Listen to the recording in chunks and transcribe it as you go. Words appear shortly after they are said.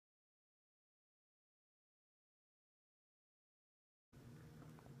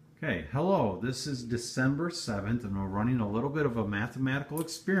Okay, hello, this is December 7th and we're running a little bit of a mathematical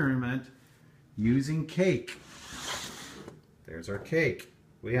experiment using cake. There's our cake.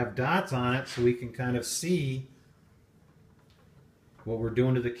 We have dots on it so we can kind of see what we're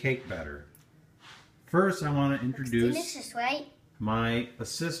doing to the cake better. First, I want to introduce delicious, right? my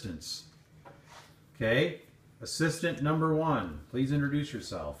assistants. Okay, assistant number 1, please introduce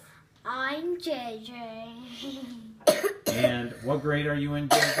yourself. I'm JJ. And what grade are you in,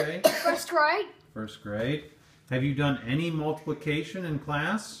 JJ? First grade? First grade. Have you done any multiplication in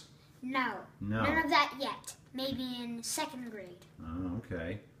class? No. No. None of that yet. Maybe in second grade. Oh,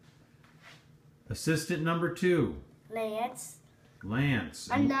 okay. Assistant number 2. Lance. Lance.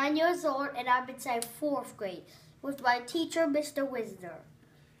 I'm 9 years old and I'm inside 4th grade with my teacher, Mr. Wisner.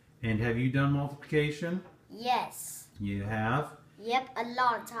 And have you done multiplication? Yes. You have? Yep, a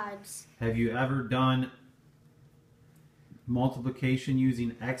lot of times. Have you ever done multiplication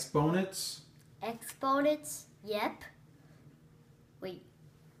using exponents? Exponents? Yep. Wait.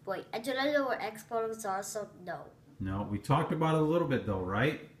 I do not know what exponents are, so no. No, we talked about it a little bit though,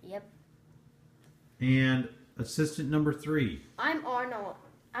 right? Yep. And assistant number 3. I'm Arnold.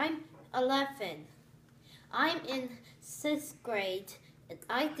 I'm 11. I'm in 6th grade and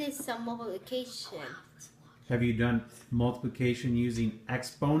I did some multiplication. Have you done multiplication using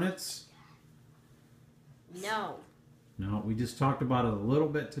exponents? No. No, we just talked about it a little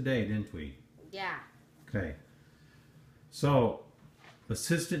bit today, didn't we? Yeah. Okay. So,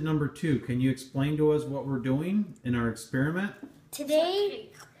 assistant number 2, can you explain to us what we're doing in our experiment? Today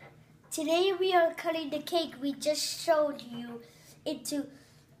we are cutting the cake we just showed you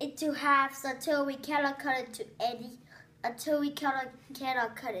into halves until we cannot cut into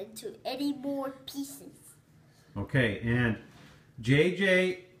any more pieces. Okay, and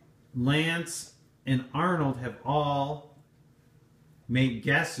JJ, Lance, and Arnold have all made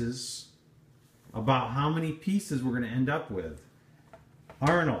guesses about how many pieces we're going to end up with.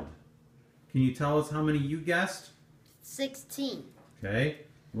 Arnold, can you tell us how many you guessed? 16. Okay.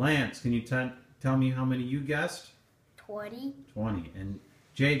 Lance, can you tell me how many you guessed? 20. 20. And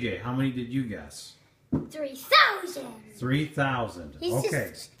JJ, how many did you guess? 3,000! 3,000.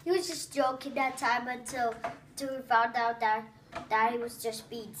 Okay. He was just joking that time until we found out that he was just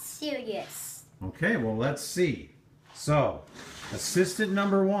being serious. Okay, well, let's see. So, assistant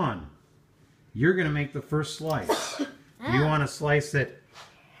number 1, you're going to make the first slice. Do you want to slice it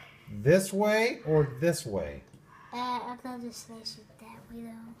this way or this way? I'd love to slice it that way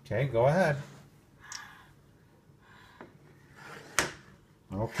though. Okay, go ahead.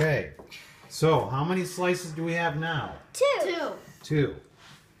 Okay. So, how many slices do we have now? 2. 2.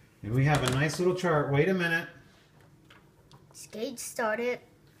 And we have a nice little chart. Wait a minute. Skate started.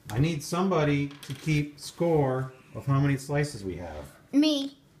 I need somebody to keep score of how many slices we have.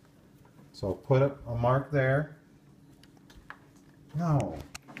 Me. So put up a mark there. No.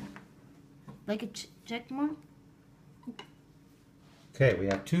 Like a check mark? Okay, we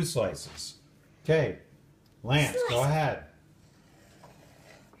have 2 slices. Okay, Lance, go ahead.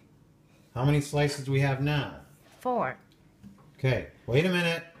 How many slices do we have now? 4. Okay, wait a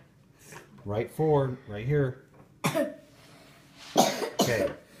minute. Right forward, right here. Okay,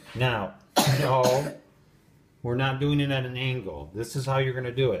 now, no, we're not doing it at an angle. This is how you're going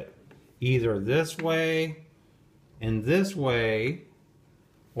to do it. Either this way and this way,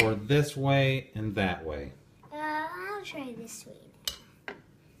 or this way and that way. I'll try this way.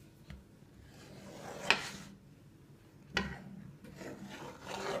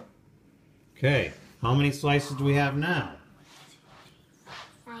 Okay, how many slices do we have now?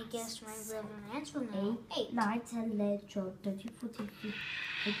 I guess my brother Lance will know. 8. 9, 10, 11, 12, 13, 14,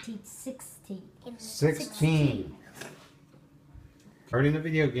 15, 16. 16. Starting the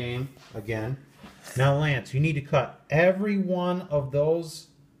video game again. Now, Lance, you need to cut every one of those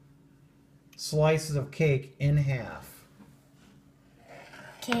slices of cake in half.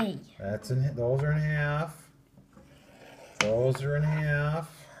 Okay. Those are in half. Those are in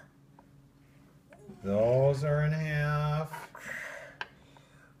half. Those are in half.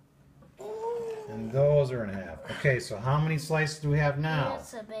 And those are in half. Okay, so how many slices do we have now?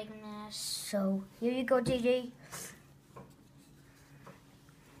 That's a big mess. So here you go, JJ.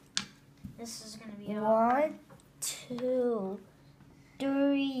 This is gonna be 1, 2,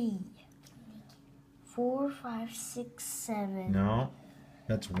 3, 4, 5, 6, 7. No,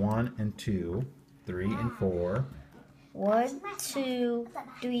 that's 1 and 2, 3 and 4. 1, 2,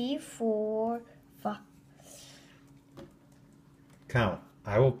 3, 4, 5. Count.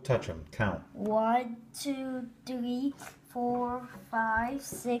 I will touch them. Count. 1, 2, 3, 4, 5,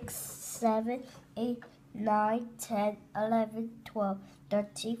 6, 7, 8, 9, 10, 11, 12,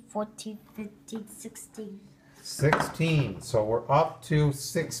 13, 14, 15, 16. 16. So we're up to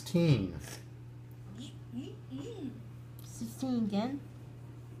 16. 16 again.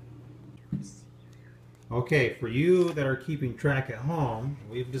 Okay, for you that are keeping track at home,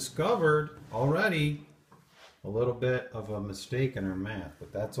 we've discovered already a little bit of a mistake in our math,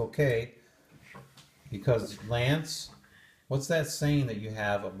 but that's okay. Because Lance, what's that saying that you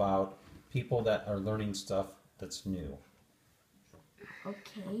have about people that are learning stuff that's new?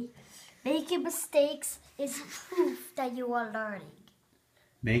 Okay. Making mistakes is proof that you are learning.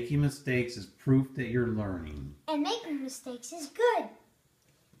 Making mistakes is proof that you're learning. And making mistakes is good.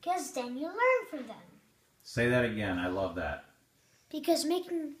 Because then you learn from them. Say that again. I love that. Because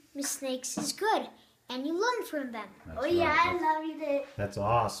making mistakes is good. And you learn from them. That's Oh yeah, right. I love you. That's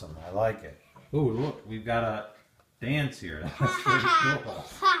awesome. I like it. Ooh, look, we've got a dance here. That's pretty cool.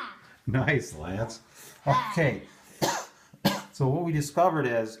 Ha! Nice, Lance. Okay. So what we discovered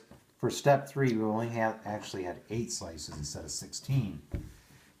is for step 3, we only actually had 8 slices instead of 16.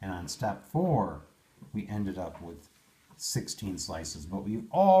 And on step 4, we ended up with 16 slices. But we've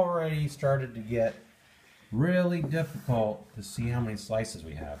already started to get really difficult to see how many slices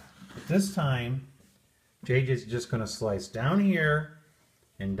we have. But this time, JJ's just going to slice down here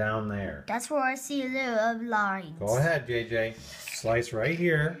and down there. That's where I see a little lines. Go ahead, JJ. Slice right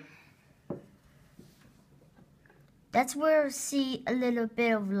here. That's where I see a little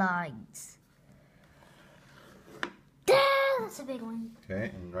bit of lines. That's a big one.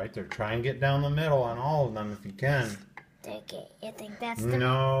 Okay, and right there. Try and get down the middle on all of them if you can. Okay, I think that's the...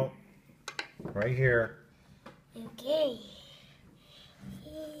 No. Right here. Okay.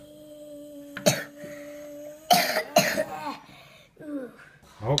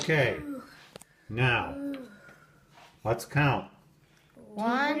 Okay. Now, let's count.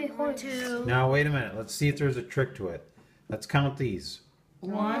 1, 2, Now, wait a minute. Let's see if there's a trick to it. Let's count these.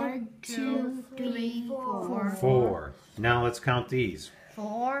 1, 2, 3, 4. 4. Now, let's count these.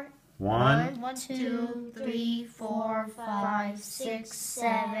 4, 1. 1, 2, 3, 4, 5, 6,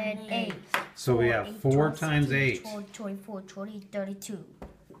 7, 8. So we have 4 times 8. 24, 20, 32.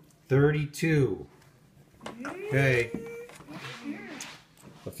 32. Okay.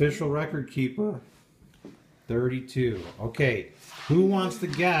 Official record keeper. 32. Okay. Who wants to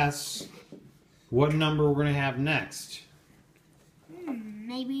guess what number we're going to have next?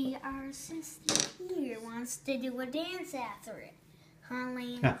 Maybe our assistant here wants to do a dance after it. Huh,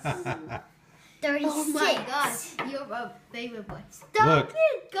 Lance? 36. Oh my gosh, you're a favorite boy. Look,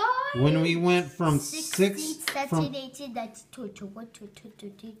 it, guys! when we went from 16, 6 17, from 18, 19, 20, 21, 22,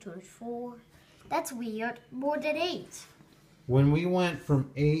 23, 24. That's weird. More than 8. when we went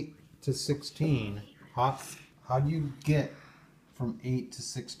from 8 to 16, how do you get from 8 to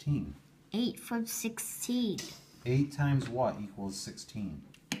 16? 8 from 16. 8 times what equals 16?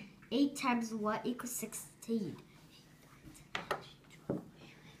 8 times what equals 16?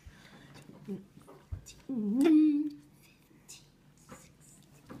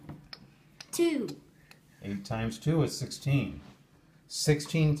 2. 8 times 2 is 16.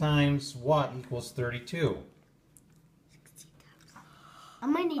 16 times what equals 32? I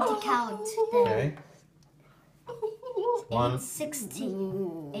might need to count then. Okay. 1.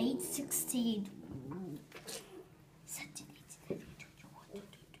 16. 8, 16.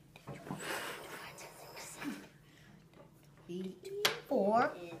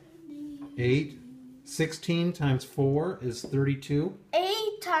 4. 8. 16 times 4 is 32.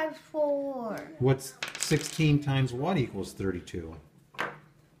 8 times 4. What's 16 times what equals 32?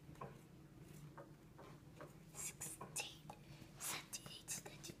 16, 17, 18,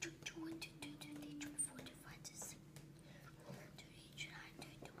 19, 20, 21, 22, 23, 24, 25, 26, 27, 28, 29,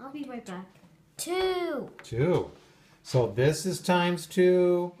 30. I'll be right back. 2. 2. So this is times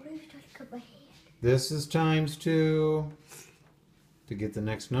 2. What are you trying to cut my hand? This is times 2 to get the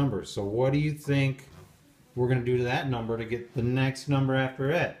next number. So what do you think we're going to do to that number to get the next number after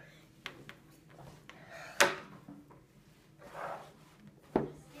it?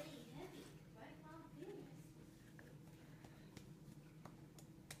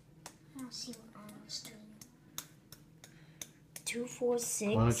 I'll see what Arnold's doing. 2, 4,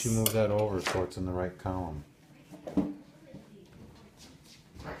 6. Why don't you move that over so it's in the right column?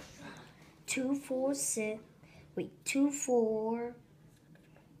 2, 4, 6. Wait, 2, 4.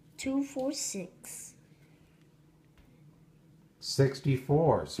 2, 4, 6.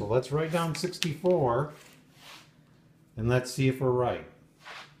 64. So let's write down 64 and let's see if we're right.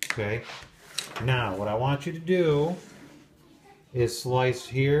 Okay. Now, what I want you to do is slice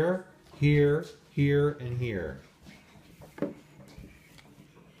here, here, here, and here.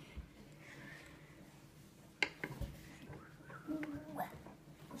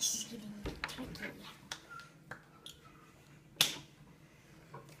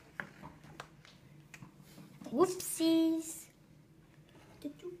 Whoopsies. The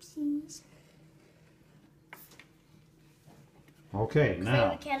oopsies. Okay, So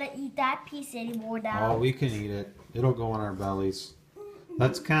now. we can't eat that piece anymore now. Oh, we can eat it. It'll go in our bellies.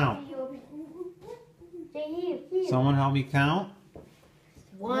 Let's count. Here. Someone help me count.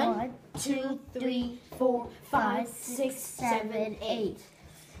 1, 2, 3, 4, 5, 6, 7, 8.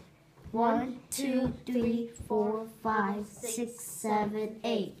 1, 2, 3, 4, 5, 6, 7,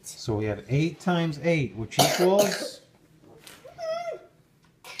 8. So we have 8 times 8, which equals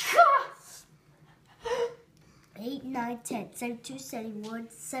 8, 9, 10, 72, 71,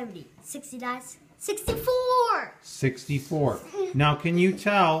 70, 69, 64. 64. Now, can you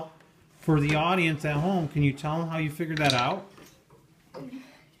tell, for the audience at home, can you tell them how you figured that out?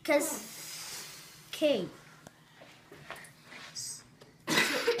 Because, okay. So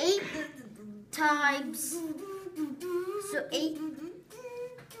 8 times, so 8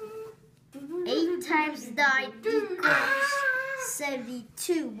 times 9 equals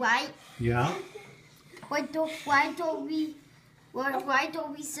 72, right? Yeah. Why don't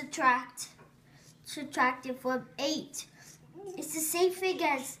we subtract it from 8? It's the same thing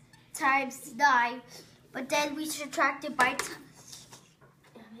as times 9, but then we subtract it by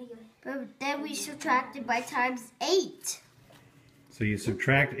times 8. So you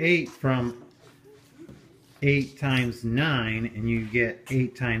subtract 8 from 8 times 9, and you get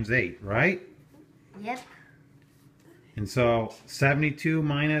 8 times 8, right? Yep. And so 72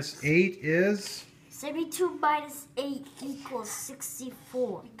 minus 8 is? 72 minus 8 equals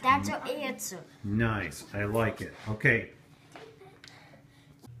 64. That's our answer. Nice. I like it. Okay.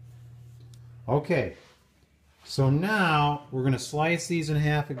 Okay. So now we're going to slice these in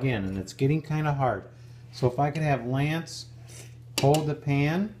half again, and it's getting kind of hard. So if I could have Lance hold the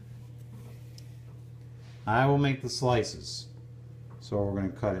pan, I will make the slices. So we're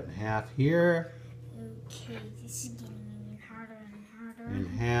going to cut it in half here, Okay, this is getting harder and harder. and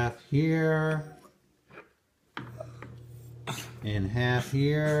half here, and half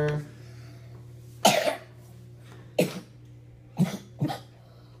here.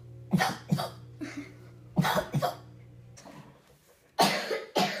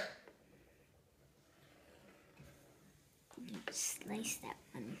 Slice that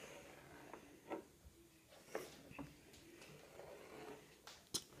one.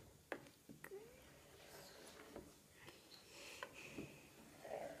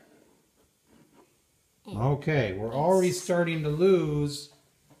 Okay, we're already starting to lose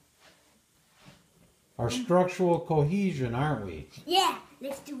our structural cohesion, aren't we? Yeah,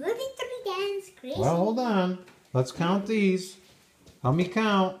 let's do a victory dance. Crazy. Well, hold on. Let's count these. Help me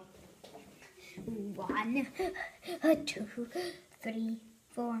count. 1, 2, 3,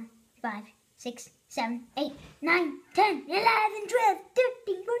 4, 5, 6, 7, 8, 9, 10, 11, 12,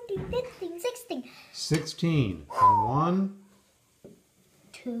 13, 14, 15, 16. 16. 1,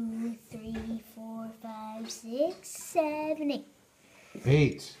 2, 3, 4, 5, 6, 7, 8.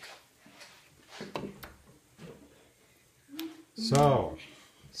 8. So,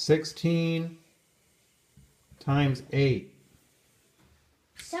 16 times 8.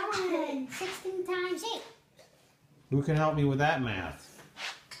 Someone, 16 times 8. Who can help me with that math?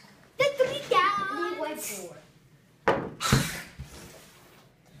 Victory dance.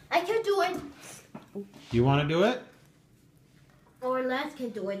 I can do it. You want to do it? Or Les can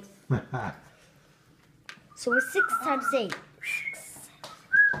do it. So it's 6 times 8.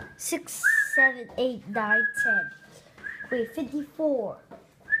 6, 7, 8, 9, 10. Wait, 54.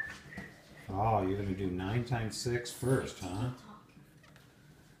 Oh, you're going to do 9 times 6 first, huh?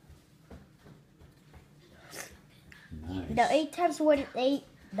 Nice. Now 8 times 1 is 8,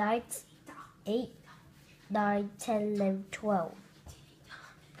 9, 8, 9, 10, 11, 12.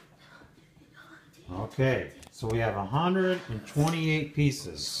 Okay, so we have 128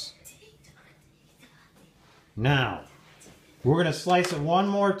 pieces. Now, we're going to slice it one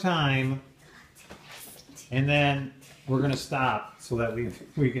more time, and then we're going to stop so that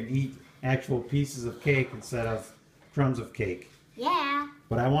we can eat actual pieces of cake instead of crumbs of cake. Yeah.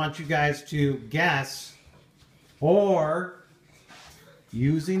 But I want you guys to guess, or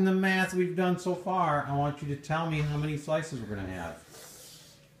using the math we've done so far, I want you to tell me how many slices we're going to have.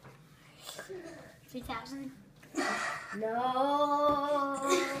 3,000.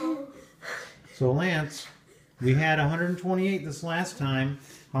 No. So Lance, we had 128 this last time.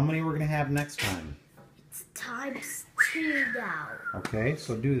 How many we're going to have next time? It's times 2 now. Okay,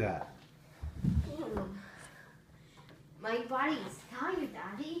 so do that. My body is tired,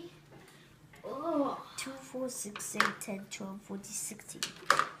 Daddy. Oh. 2, 4, 6, 8, 10, 12, 14, 16.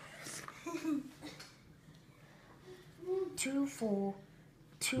 2, 4,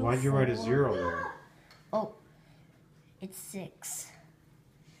 2, Why'd you write a 4. 0 there? Oh, It's 6.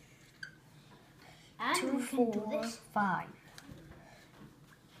 And 2, we can do 4, this. 5.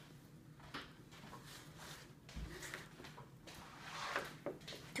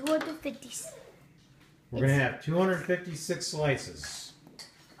 We're going to have 256 slices.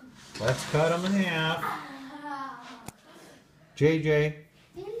 Let's cut them in half. JJ,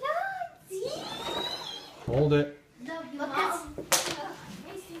 hold it.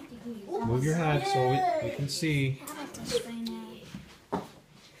 Move your head so we can see. How about this right now?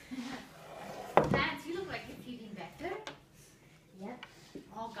 Lance, you look like you're feeling better. Yep.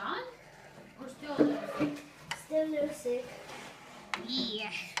 All gone? Or still a little sick? Still a little sick.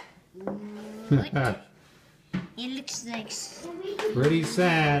 Yeah. It looks like Pretty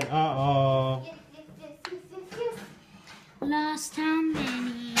sad. Uh-oh. lost how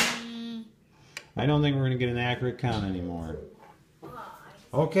many? I don't think we're going to get an accurate count anymore.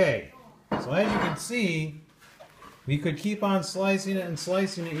 Okay, so as you can see, we could keep on slicing it and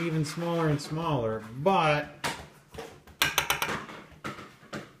slicing it even smaller and smaller, but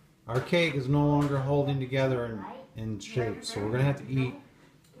our cake is no longer holding together in shape, so we're going to have to eat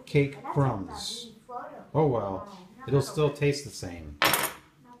cake crumbs. Oh well, it'll still taste the same.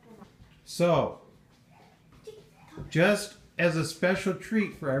 So, just as a special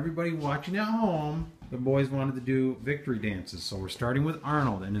treat for everybody watching at home, the boys wanted to do victory dances. So we're starting with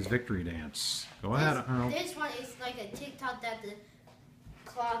Arnold and his victory dance. Go ahead, Arnold. This one is like a TikTok that the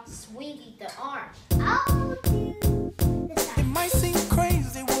clock swinging the arm. I'll do this It side. might seem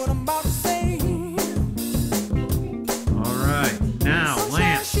crazy what I'm about to say. All right, now Sunshine,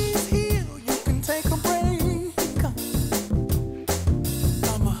 Lance. she's here, you can take a break.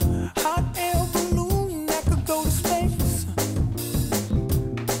 I'm a hot air balloon that could go to space.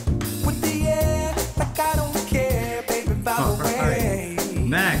 With the air, like I don't care, baby, by All the right. way.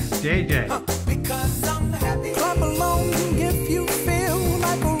 Next, JJ.